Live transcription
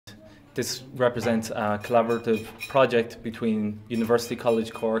This represents a collaborative project between University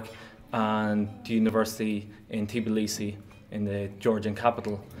College Cork and the University in Tbilisi in the Georgian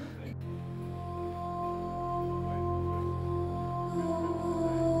capital.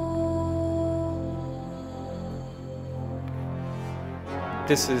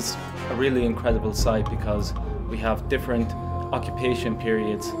 This is a really incredible site because we have different occupation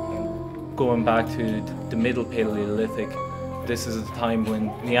periods going back to the Middle Paleolithic. This is a time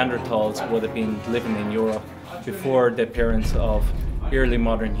when Neanderthals would have been living in Europe before the appearance of early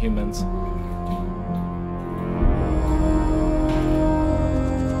modern humans.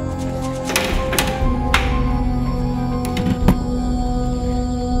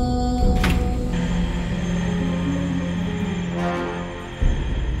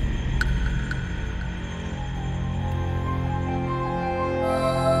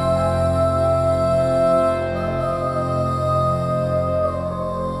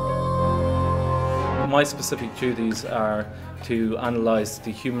 My specific duties are to analyse the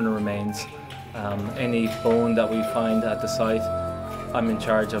human remains, any bone that we find at the site. I'm in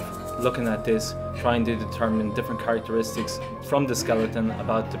charge of looking at this, trying to determine different characteristics from the skeleton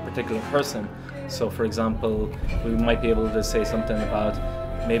about the particular person. So for example, we might be able to say something about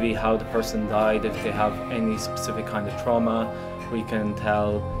maybe how the person died, if they have any specific kind of trauma. We can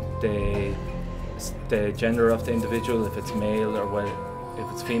tell the gender of the individual, if it's male or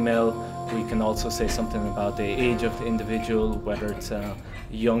if it's female. We can also say something about the age of the individual, whether it's a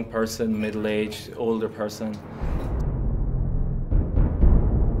young person, middle-aged, older person.